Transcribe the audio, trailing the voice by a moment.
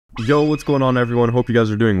Yo, what's going on everyone? Hope you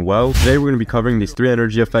guys are doing well. Today we're going to be covering these 3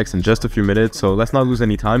 energy effects in just a few minutes, so let's not lose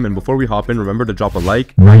any time. And before we hop in, remember to drop a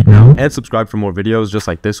like right now and subscribe for more videos just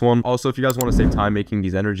like this one. Also, if you guys want to save time making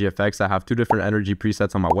these energy effects, I have 2 different energy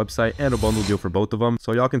presets on my website and a bundle deal for both of them,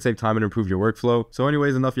 so y'all can save time and improve your workflow. So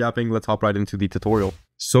anyways, enough yapping, let's hop right into the tutorial.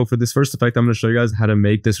 So for this first effect, I'm going to show you guys how to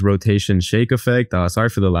make this rotation shake effect. Sorry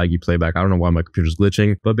for the laggy playback. I don't know why my computer's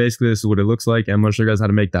glitching, but basically this is what it looks like. And I'm going to show you guys how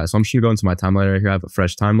to make that. So I'm just going to go into my timeline right here. I have a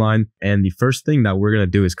fresh timeline. And the first thing that we're going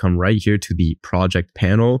to do is come right here to the project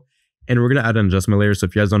panel. And we're going to add an adjustment layer. So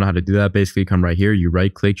if you guys don't know how to do that, basically come right here. You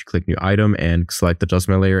right click, you click new item and select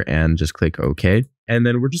adjustment layer and just click OK. And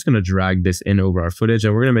then we're just going to drag this in over our footage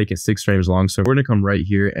and we're going to make it 6 frames long. So we're going to come right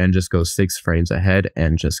here and just go 6 frames ahead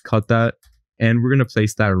and just cut that. And we're going to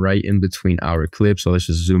place that right in between our clips. So let's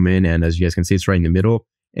just zoom in. And as you guys can see, it's right in the middle.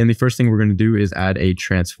 And the first thing we're going to do is add a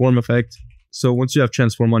transform effect. So once you have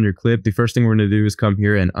transform on your clip, the first thing we're going to do is come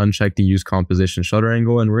here and uncheck the use composition shutter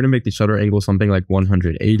angle. And we're going to make the shutter angle something like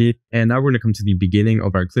 180. And now we're going to come to the beginning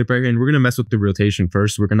of our clip right here. And we're going to mess with the rotation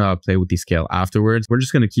first. We're going to play with the scale afterwards. We're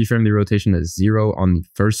just going to keyframe the rotation at 0 on the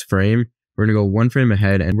first frame. We're going to go 1 frame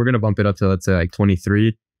ahead and we're going to bump it up to, let's say, like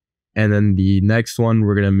 23. And then the next one,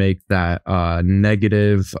 we're going to make that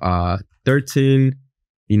negative 13.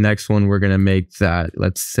 The next one, we're going to make that,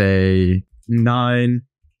 let's say, 9.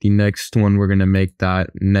 The next one, we're going to make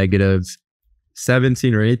that negative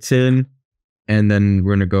 17 or 18. And then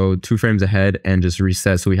we're going to go 2 frames ahead and just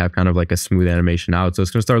reset so we have kind of like a smooth animation out. So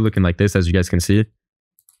it's going to start looking like this, as you guys can see.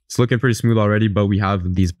 It's looking pretty smooth already, but we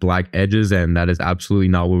have these black edges and that is absolutely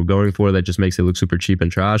not what we're going for. That just makes it look super cheap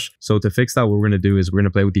and trash. So to fix that, what we're going to do is we're going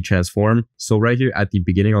to play with the transform. So right here at the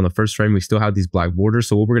beginning on the first frame, we still have these black borders.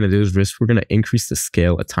 So what we're going to do is we're going to increase the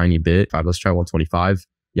scale a tiny bit. Let's try 125.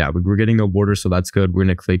 Yeah, we're getting no borders, so that's good. We're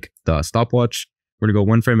going to click the stopwatch. We're going to go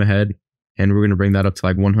 1 frame ahead and we're going to bring that up to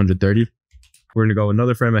like 130. We're going to go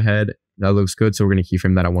another frame ahead. That looks good. So we're going to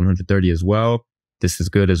keyframe that at 130 as well. This is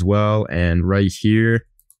good as well. And right here,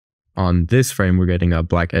 on this frame, we're getting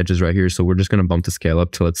black edges right here. So we're just going to bump the scale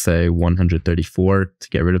up to, let's say, 134 to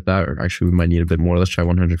get rid of that. Or actually, we might need a bit more. Let's try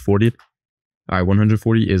 140. All right,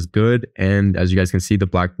 140 is good. And as you guys can see, the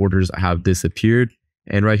black borders have disappeared.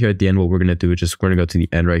 And right here at the end, what we're going to do is we're going to go to the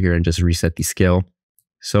end right here and just reset the scale.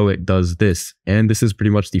 So it does this. And this is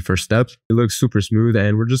pretty much the first step. It looks super smooth.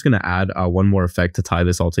 And we're just going to add one more effect to tie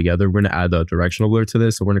this all together. We're going to add a directional blur to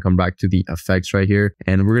this. So we're going to come back to the effects right here.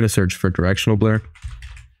 And we're going to search for directional blur.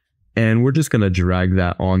 And we're just going to drag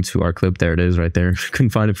that onto our clip. There it is right there.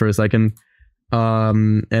 Couldn't find it for a second.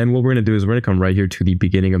 And what we're going to do is we're going to come right here to the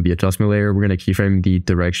beginning of the adjustment layer. We're going to keyframe the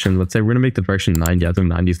direction. Let's say we're going to make the direction 90. I think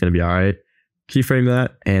 90 is going to be all right. Keyframe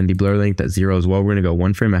that and the blur length at 0 as well. We're going to go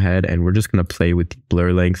 1 frame ahead and we're just going to play with the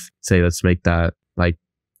blur length. Say, let's make that like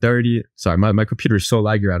 30. Sorry, my computer is so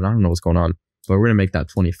laggy right now. I don't know what's going on. But we're going to make that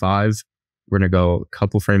 25. We're going to go a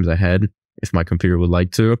couple frames ahead if my computer would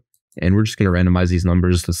like to. And we're just going to randomize these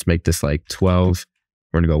numbers. Let's make this like 12.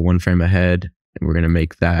 We're going to go 1 frame ahead and we're going to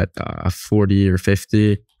make that 40 or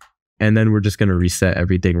 50. And then we're just going to reset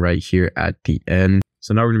everything right here at the end.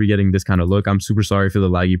 So now we're going to be getting this kind of look. I'm super sorry for the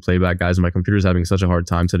laggy playback, guys. My computer's having such a hard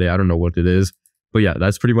time today. I don't know what it is. But yeah,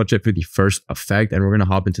 that's pretty much it for the first effect. And we're going to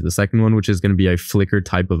hop into the second one, which is going to be a flicker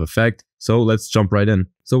type of effect. So let's jump right in.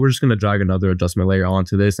 So we're just going to drag another adjustment layer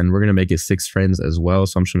onto this and we're going to make it 6 frames as well.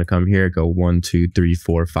 So I'm just going to come here, go 1, 2, 3,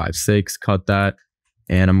 4, 5, 6, cut that.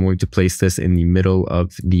 And I'm going to place this in the middle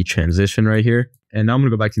of the transition right here. And now I'm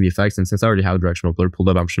going to go back to the effects. And since I already have directional blur pulled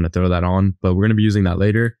up, I'm just going to throw that on. But we're going to be using that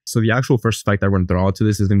later. So the actual first effect that we're going to throw onto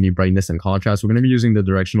this is going to be brightness and contrast. We're going to be using the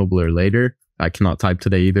directional blur later. I cannot type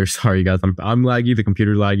today either. Sorry, guys. I'm laggy. The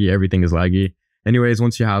computer's laggy. Everything is laggy. Anyways,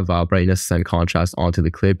 once you have brightness and contrast onto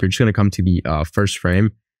the clip, you're just going to come to the first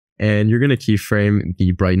frame. And you're going to keyframe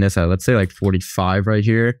the brightness at, let's say, like 45 right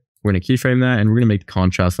here. We're going to keyframe that. And we're going to make the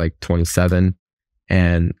contrast like 27.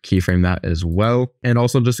 And keyframe that as well. And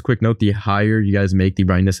also just a quick note, the higher you guys make the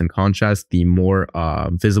brightness and contrast, the more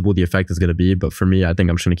visible the effect is going to be. But for me, I think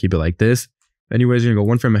I'm just going to keep it like this. Anyways, you're going to go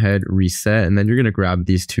 1 frame ahead, reset, and then you're going to grab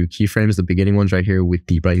these 2 keyframes, the beginning ones right here with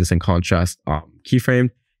the brightness and contrast keyframe.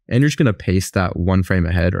 And you're just going to paste that 1 frame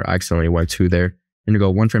ahead, or I accidentally went 2 there. And you go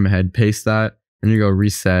 1 frame ahead, paste that, and you go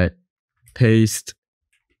reset, paste,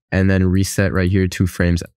 and then reset right here 2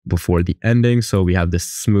 frames before the ending. So we have this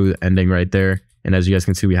smooth ending right there. And as you guys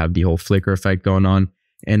can see, we have the whole flicker effect going on.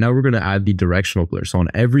 And now we're going to add the directional blur. So on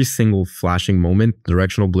every single flashing moment,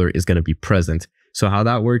 directional blur is going to be present. So how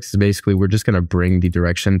that works is basically we're just going to bring the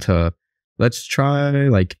direction to, let's try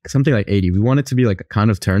like something like 80. We want it to be like a kind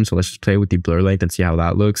of turn. So let's just play with the blur length and see how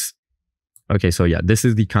that looks. Okay, so yeah, this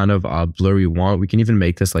is the kind of blur we want. We can even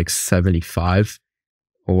make this like 75.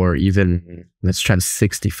 or even let's try to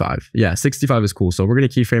 65. Yeah, 65 is cool. So we're going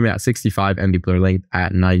to keyframe it at 65 and the blur length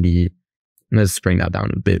at 90. Let's bring that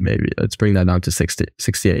down a bit, maybe. Let's bring that down to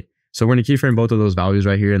 68. So we're going to keyframe both of those values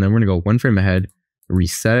right here, and then we're going to go one frame ahead,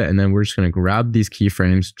 reset, and then we're just going to grab these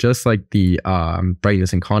keyframes, just like the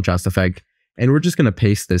brightness and contrast effect, and we're just going to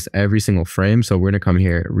paste this every single frame. So we're going to come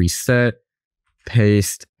here, reset,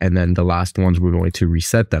 paste, and then the last ones we're going to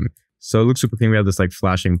reset them. So it looks super clean. We have this like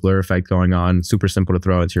flashing blur effect going on, super simple to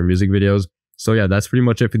throw into your music videos. So yeah, that's pretty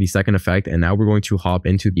much it for the second effect. And now we're going to hop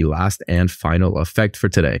into the last and final effect for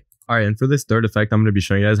today. All right, and for this third effect, I'm going to be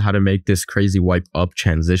showing you guys how to make this crazy wipe up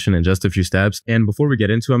transition in just a few steps. And before we get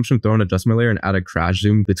into it, I'm just going to throw an adjustment layer and add a crash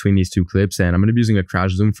zoom between these two clips. And I'm going to be using a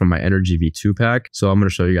crash zoom from my Energy V2 pack. So I'm going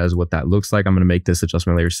to show you guys what that looks like. I'm going to make this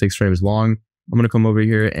adjustment layer 6 frames long. I'm going to come over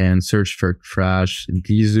here and search for crash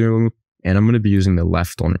dezoom. And I'm going to be using the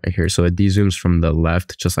left one right here. So it dezooms from the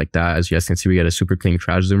left, just like that. As you guys can see, we get a super clean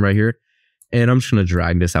crash zoom right here. And I'm just going to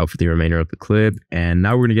drag this out for the remainder of the clip. And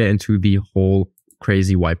now we're going to get into the whole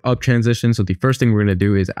crazy wipe up transition. So the first thing we're going to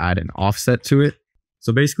do is add an offset to it.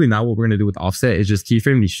 So basically now what we're going to do with offset is just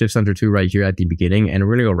keyframe the shift center 2 right here at the beginning. And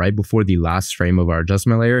we're going to go right before the last frame of our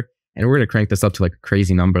adjustment layer. And we're going to crank this up to like a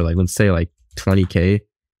crazy number, like let's say like 20K,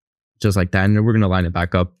 just like that. And then we're going to line it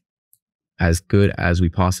back up as good as we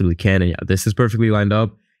possibly can. And yeah, this is perfectly lined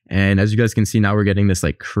up. And as you guys can see, now we're getting this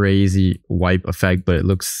like crazy wipe effect, but it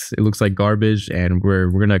looks like garbage, and we're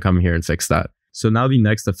gonna come here and fix that. So now the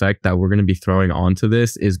next effect that we're gonna be throwing onto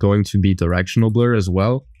this is going to be directional blur as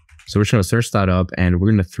well. So we're just gonna search that up, and we're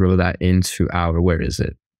gonna throw that into our, where is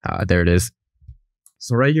it? There it is.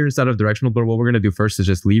 So right here, instead of directional blur, what we're gonna do first is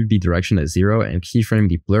just leave the direction at 0 and keyframe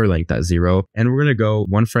the blur length at 0. And we're gonna go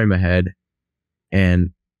one frame ahead, and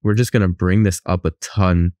we're just going to bring this up a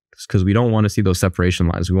ton because we don't want to see those separation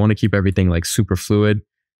lines. We want to keep everything like super fluid.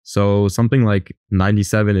 So something like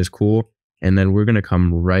 97 is cool. And then we're going to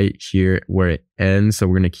come right here where it ends. So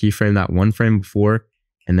we're going to keyframe that one frame before,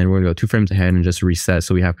 and then we're going to go 2 frames ahead and just reset.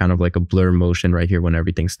 So we have kind of like a blur motion right here when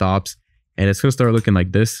everything stops. And it's going to start looking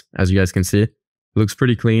like this, as you guys can see. It looks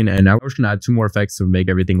pretty clean. And now we're just going to add 2 more effects to make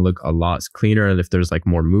everything look a lot cleaner. And if there's like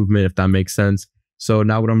more movement, if that makes sense. So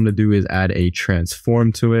now what I'm going to do is add a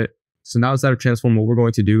transform to it. So now instead of transform, what we're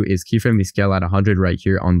going to do is keyframe the scale at 100 right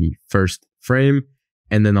here on the first frame.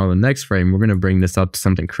 And then on the next frame, we're going to bring this up to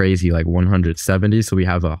something crazy like 170. So we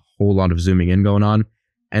have a whole lot of zooming in going on.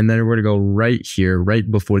 And then we're going to go right here,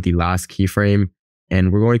 right before the last keyframe.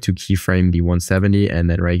 And we're going to keyframe the 170.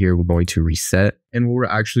 And then right here, we're going to reset. And what we're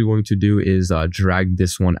actually going to do is drag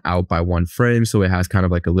this one out by 1 frame. So it has kind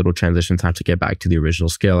of like a little transition time to get back to the original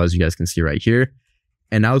scale, as you guys can see right here.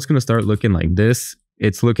 And now it's going to start looking like this.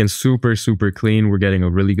 It's looking super, super clean. We're getting a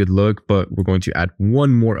really good look, but we're going to add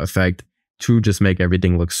 1 more effect to just make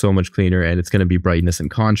everything look so much cleaner. And it's going to be brightness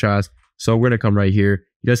and contrast. So we're going to come right here.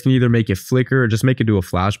 You guys can either make it flicker or just make it do a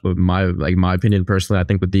flash. But my opinion personally, I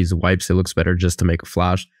think with these wipes, it looks better just to make a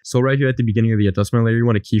flash. So right here at the beginning of the adjustment layer, you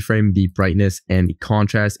want to keyframe the brightness and the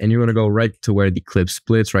contrast. And you want to go right to where the clip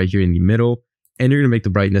splits right here in the middle. And you're going to make the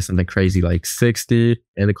brightness something crazy like 60.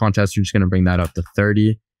 And the contrast, you're just going to bring that up to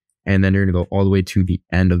 30. And then you're going to go all the way to the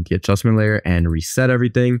end of the adjustment layer and reset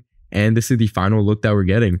everything. And this is the final look that we're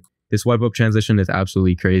getting. This wipe up transition is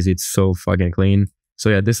absolutely crazy. It's so fucking clean. So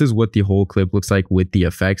yeah, this is what the whole clip looks like with the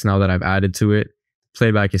effects now that I've added to it.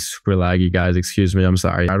 Playback is super laggy, guys. Excuse me. I'm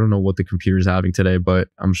sorry. I don't know what the computer's having today, but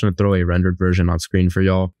I'm just going to throw a rendered version on screen for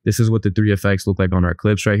y'all. This is what the 3 effects look like on our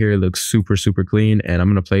clips right here. It looks super, super clean. And I'm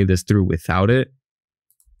going to play this through without it.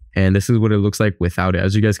 And this is what it looks like without it.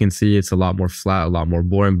 As you guys can see, it's a lot more flat, a lot more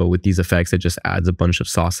boring. But with these effects, it just adds a bunch of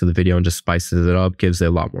sauce to the video and just spices it up, gives it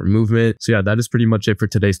a lot more movement. So yeah, that is pretty much it for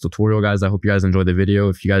today's tutorial, guys. I hope you guys enjoyed the video.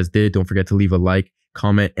 If you guys did, don't forget to leave a like,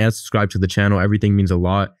 comment, and subscribe to the channel. Everything means a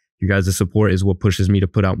lot. You guys' support is what pushes me to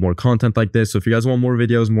put out more content like this. So if you guys want more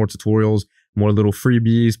videos, more tutorials, more little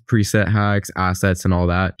freebies, preset hacks, assets, and all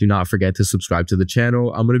that, do not forget to subscribe to the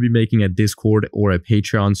channel. I'm going to be making a Discord or a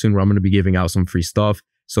Patreon soon where I'm going to be giving out some free stuff.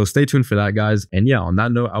 So stay tuned for that, guys. And yeah, on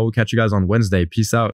that note, I will catch you guys on Wednesday. Peace out.